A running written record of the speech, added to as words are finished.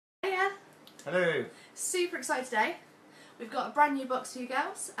Hello. Super excited today. We've got a brand new box for you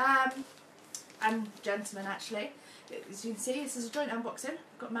girls, and gentlemen actually. As you can see, this is a joint unboxing.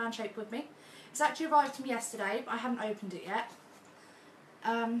 I've got Man Shape with me. It's actually arrived to me yesterday, but I haven't opened it yet.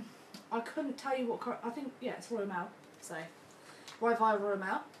 I couldn't tell you what, I think, yeah, it's Royal Mail, so, right via Royal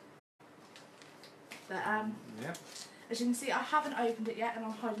Mail. But, yep. As you can see, I haven't opened it yet, and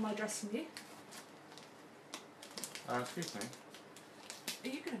I'm hiding my address from you. Excuse me. Are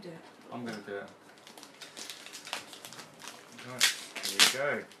you going to do it? I'm going to do it. Right, here we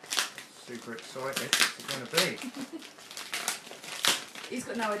go. Super excited. What's it going to be? He's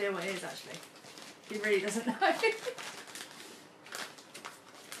got no idea what it is, actually. He really doesn't know.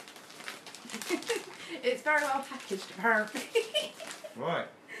 It's very well packaged, apparently. Right.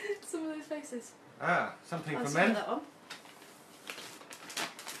 Some of those faces. Something I'll for start men. That one.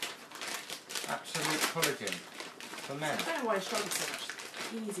 Absolute collagen for men. I don't know why it's struggled so much.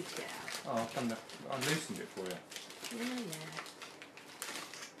 It's easy to get out. Oh, I've loosened it for you. Yeah.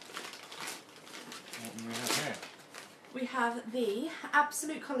 What do we have here? We have the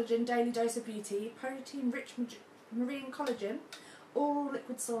Absolute Collagen Daily Dose of Beauty Protein Rich Marine Collagen Oral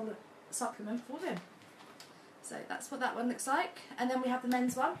Liquid Supplement for women. So that's what that one looks like. And then we have the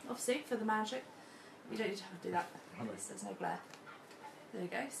men's one, obviously, for the Man Shape. You don't need to have to do that. There's no glare. There you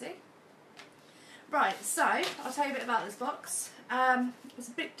go, see? Right, so I'll tell you a bit about this box. It's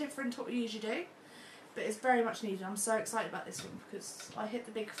a bit different to what we usually do, but it's very much needed. I'm so excited about this one because I hit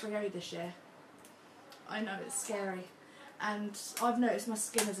the big 3-0 this year. I know it's scary, and I've noticed my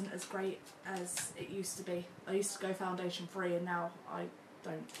skin isn't as great as it used to be. I used to go foundation free, and now I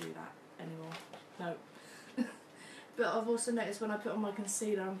don't do that anymore. No. But I've also noticed when I put on my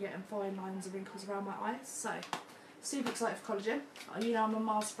concealer, I'm getting fine lines and wrinkles around my eyes. So, super excited for collagen. You know I'm a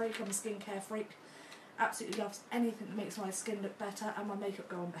Mars freak, I'm a skincare freak. Absolutely loves anything that makes my skin look better and my makeup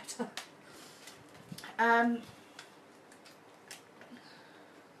go on better.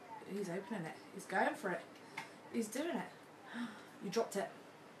 He's opening it. He's going for it. He's doing it. You dropped it.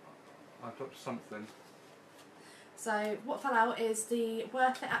 I dropped something. So what fell out is the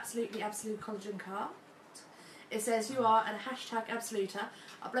Worth It Absolutely Absolute Collagen card. It says you are at a #Absoluta.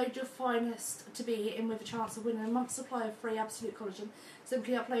 Upload your finest to be in with a chance of winning a month's supply of free Absolute Collagen.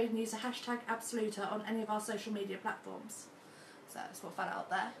 Simply upload and use the #Absoluta on any of our social media platforms. So that's what fell out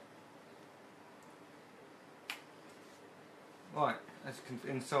there. Right, as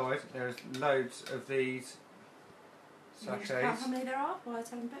inside there's loads of these sachets. Count how many there are while I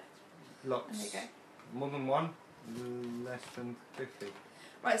tell them bit. Lots. And there you go. More than one, less than 50.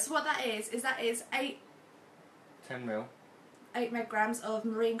 Right, so what that is 10 mil. 8 milligrams of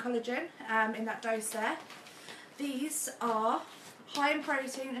marine collagen in that dose there. These are high in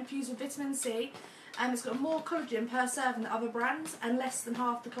protein, infused with vitamin C, and it's got more collagen per serving than other brands and less than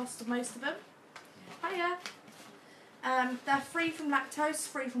half the cost of most of them. Hiya! They're free from lactose,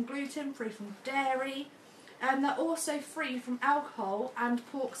 free from gluten, free from dairy, and they're also free from alcohol and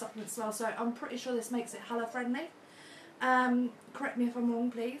pork supplements as well, so I'm pretty sure this makes it halal friendly. Correct me if I'm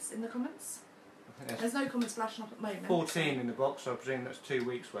wrong, please, in the comments. There's no comments flashing up at the moment. 14 in the box, so I presume that's 2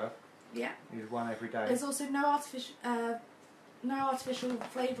 weeks worth. Yeah. Use one every day. There's also no artificial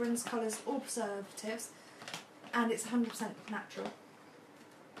flavourings, colours or preservatives, and it's 100% natural.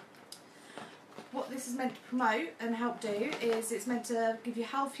 What this is meant to promote and help do is it's meant to give you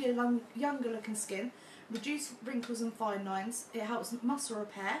healthier, younger looking skin, reduce wrinkles and fine lines, it helps muscle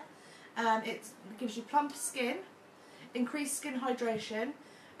repair, it gives you plumper skin, increased skin hydration,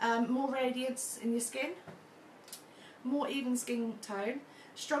 more radiance in your skin, more even skin tone,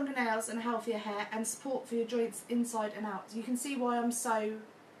 stronger nails and healthier hair, and support for your joints inside and out. You can see why I'm so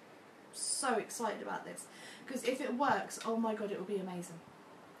excited about this, because if it works, oh my god, it will be amazing.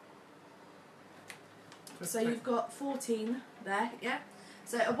 So you've got 14 there, yeah?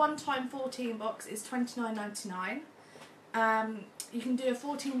 So a one-time 14 box is $29.99. You can do a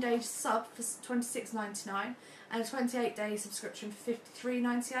 14-day sub for $26.99 and a 28-day subscription for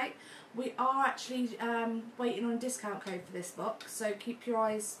 $53.98. We are actually waiting on a discount code for this box, so keep your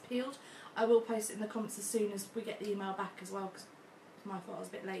eyes peeled. I will post it in the comments as soon as we get the email back as well, because it's my fault I was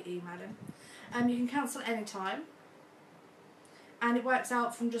a bit late emailing. You can cancel at any time. And it works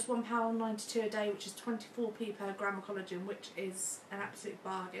out from just £1.92 a day, which is 24p per gram of collagen, which is an absolute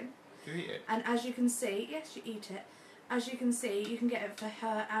bargain. Do you eat it? And as you can see, yes, you eat it. As you can see, you can get it for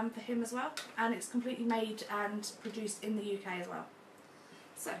her and for him as well. And it's completely made and produced in the UK as well.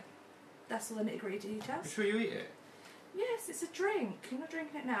 So, that's all the nitty-gritty details. You sure you eat it? Yes, it's a drink. You're not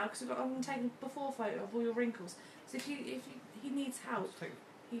drinking it now because I'm going to take a before photo of all your wrinkles. So if he needs help,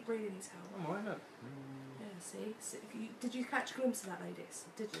 he really needs help. Oh, why not? Yeah, see? So did you catch a glimpse of that, ladies?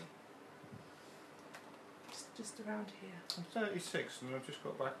 Did you? just around here. I'm 36 and I've just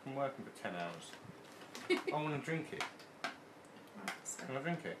got back from working for 10 hours. I want to drink it. Right, so. Can I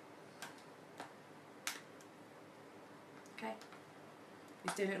drink it? Okay.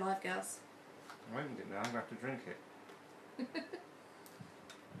 He's doing it live, girls. I opened it now, I'm going to have to drink it.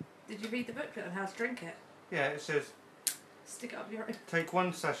 Did you read the booklet on how to drink it? Yeah, it says, Stick it up your... take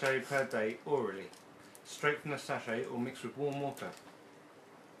 1 sachet per day orally, straight from the sachet or mixed with warm water.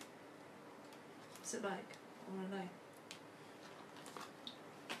 What's it like? I want to know.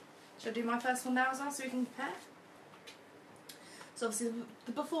 Should I do my first one now as well so we can compare? So obviously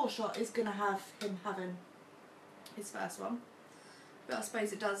the before shot is going to have him having his first one. But I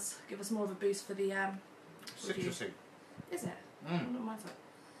suppose it does give us more of a boost for the review. Citrusy. Is it? Mm. Oh, not my type.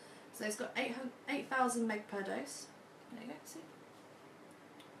 So it's got 8,000 meg per dose. There you go, see?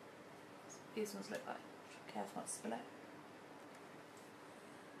 These ones look like. Careful not to spill it.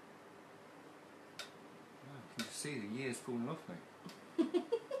 Wow, you can just see the years falling off me.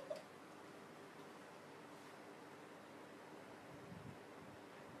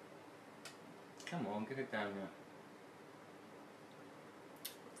 Come on, get it down now.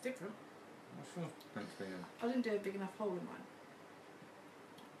 It's different. What's yours meant to be then? I didn't do a big enough hole in mine.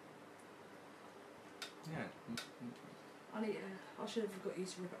 Yeah. I should have got you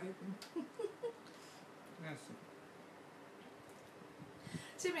to rip it open. Yes.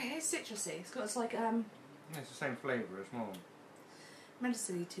 See, I mean, it's citrusy. It's got like Yeah, it's the same flavour as well.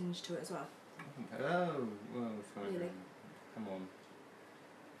 medicine-y tinge to it as well. Oh, well, fine. Really? Come on.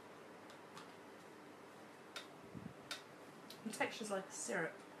 The texture's like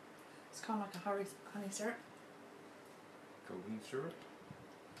syrup. It's kind of like a honey syrup. Golden syrup.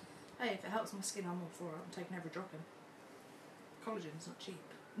 Hey, if it helps my skin, I'm all for it. I'm taking every drop in. Collagen's not cheap.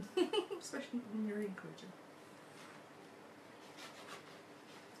 Especially marine collagen.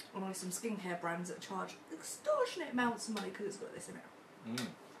 Or like some skincare brands that charge extortionate amounts of money because it's got this in it. Mm.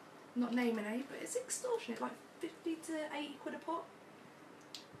 Not naming any, but it's extortionate, like 50 to 80 quid a pot.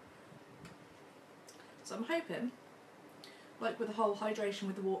 So I'm hoping, like with the whole hydration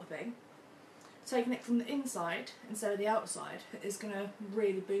with the water thing, taking it from the inside instead of the outside is going to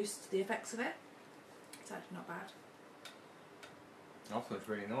really boost the effects of it. It's actually not bad. I thought it was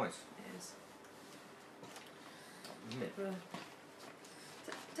really nice. It is. Mm. Bit of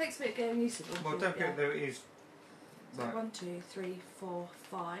a, takes a bit of getting used to. Well, don't forget there is So like 1, 2, 3, 4,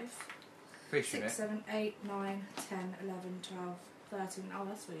 5, fish in 6, it. 7, 8, 9, 10, 11, 12, 13. Oh,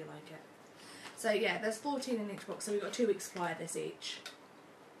 that's where you like it. So yeah, there's 14 in each box, so we've got 2 weeks supply of this each.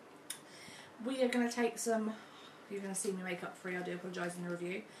 We are going to take some, you're going to see me make up free, I do apologise in the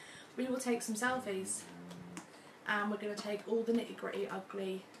review. We will take some selfies, and we're going to take all the nitty gritty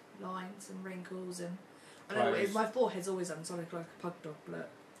ugly lines and wrinkles and, I don't know what it is, my forehead's always done, so I look like a pug dog, look.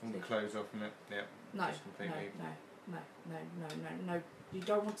 All the clothes off in it. Yep. No, Just completely. no. You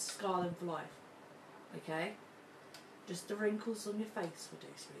don't want to scar them for life. Okay? Just the wrinkles on your face will do,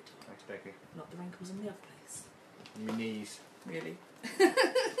 sweetie. Thanks, Becky. Not the wrinkles on the other place. My knees. Really?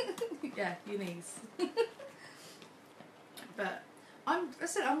 Yeah, your knees. But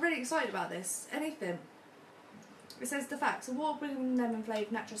I'm really excited about this. Anything. It says the facts: award-winning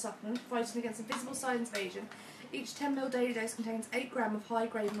lemon-flavoured natural supplement fighting against invisible signs of aging. Each 10ml daily dose contains 8 grams of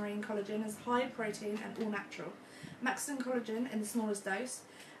high-grade marine collagen, is high protein and all natural. Maximum collagen in the smallest dose.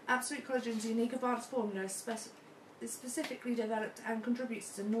 Absolute Collagen's unique advanced formula is specifically developed and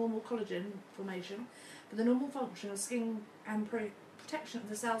contributes to normal collagen formation for the normal function of skin and protection of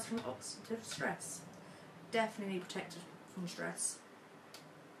the cells from oxidative stress. Definitely protected from stress.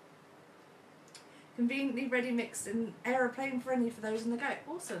 Conveniently ready mixed and aeroplane friendly for those on the go.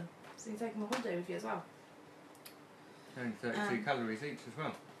 Awesome. So you're taking a holiday with you as well. Only 32 calories each as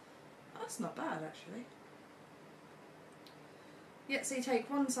well. That's not bad actually. Yeah, so you take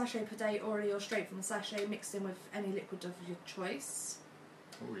 1 sachet per day orally or straight from the sachet, mixed in with any liquid of your choice.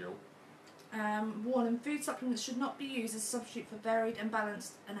 Oreo. Warning: food supplements should not be used as a substitute for varied and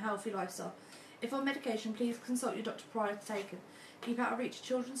balanced and healthy lifestyle. If on medication, please consult your doctor prior to taking. Keep out of reach of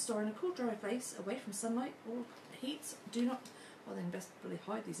children, store in a cool, dry place, away from sunlight or heat. Do not... Well, then best probably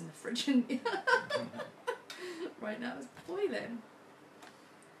hide these in the fridge. Right now it's boiling.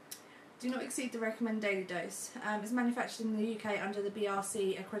 Do not exceed the recommended daily dose. It's manufactured in the UK under the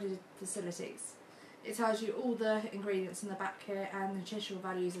BRC accredited facilities. It tells you all the ingredients in the back here and the nutritional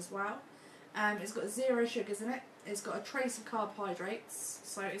values as well. It's got 0 sugars in it. It's got a trace of carbohydrates,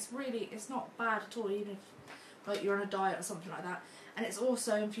 so it's not bad at all, even if like you're on a diet or something like that. And it's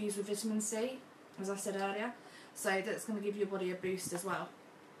also infused with vitamin C, as I said earlier, so that's going to give your body a boost as well.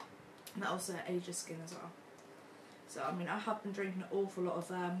 And that also ages your skin as well. So I mean, I have been drinking an awful lot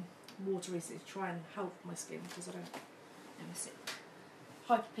of water recently to try and help my skin because I don't miss it.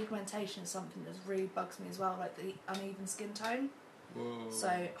 Hyperpigmentation is something that really bugs me as well, like the uneven skin tone. Whoa.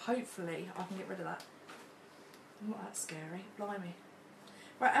 So hopefully I can get rid of that. Not that scary, blimey.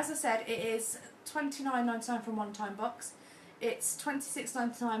 Right, as I said, it is $29.99 for a one-time box. It's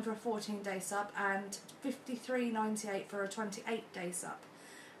 $26.99 for a 14-day sub and $53.98 for a 28-day sub.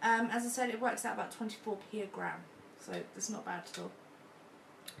 As I said, it works out about 24p a gram, so it's not bad at all.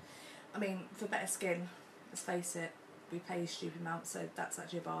 I mean, for better skin, let's face it, we pay a stupid amount, so that's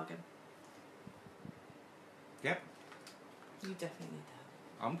actually a bargain. Yep. You definitely need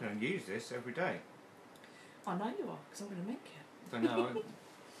that. I'm going to use this every day. I know you are, because I'm going to make it. So no,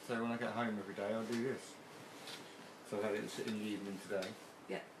 so when I get home every day, I'll do this. So I've had it in the evening today.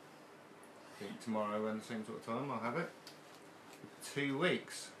 Yeah. I think tomorrow, around the same sort of time, I'll have it. 2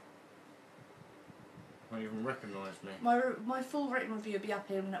 weeks. Won't even recognise me. My full written review will be up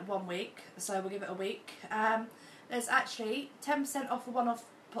in 1 week, so we'll give it a week. There's actually 10% off a one-off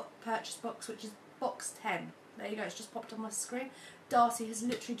purchase box, which is box 10. There you go, it's just popped on my screen. Darcy has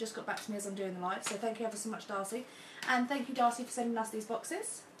literally just got back to me as I'm doing the live, so thank you ever so much, Darcy. And thank you, Darcy, for sending us these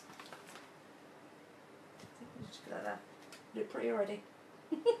boxes. Just put that there. Look pretty already.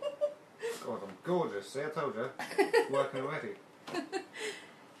 God, I'm gorgeous. See, I told you. Working already.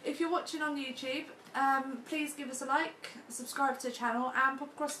 If you're watching on YouTube, please give us a like, subscribe to the channel, and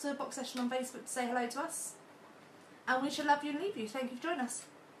pop across to BoXession on Facebook to say hello to us. And we shall love you and leave you. Thank you for joining us.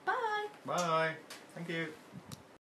 Bye. Bye. Thank you.